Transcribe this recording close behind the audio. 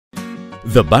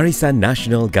The Barisan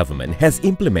National Government has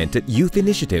implemented youth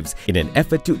initiatives in an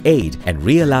effort to aid and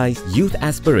realize youth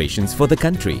aspirations for the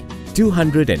country.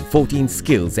 214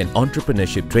 skills and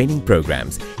entrepreneurship training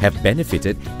programs have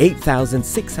benefited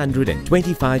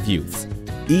 8,625 youths.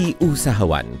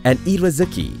 E-Usahawan and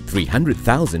E-Razaki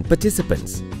 300,000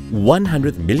 participants.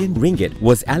 100 million ringgit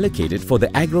was allocated for the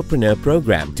Agropreneur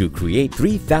program to create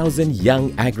 3,000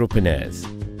 young agropreneurs.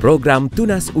 Program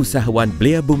Tunas Usahawan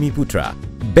Belia Bumi Putra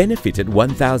benefited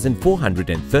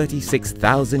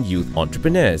 1,436,000 youth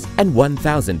entrepreneurs and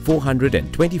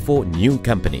 1,424 new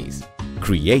companies.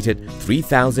 Created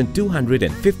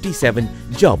 3,257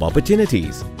 job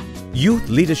opportunities. Youth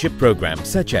leadership programs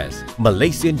such as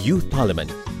Malaysian Youth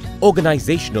Parliament,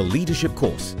 Organizational Leadership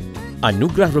Course,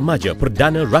 Anugerah Remaja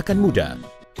Perdana Rakan Muda,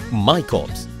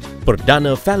 MyCorps,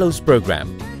 Perdana Fellows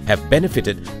Program have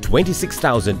benefited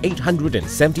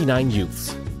 26,879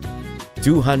 youths.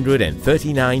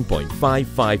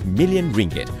 239.55 million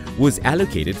ringgit was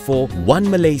allocated for One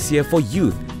Malaysia for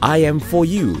Youth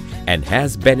IM4U and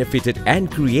has benefited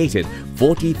and created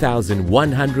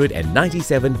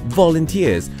 40,197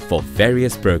 volunteers for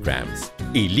various programs.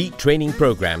 Elite training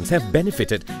programs have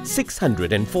benefited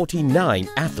 649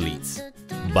 athletes.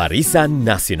 Barisan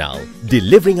Nasional,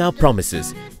 delivering our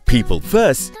promises. People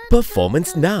first,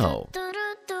 performance now.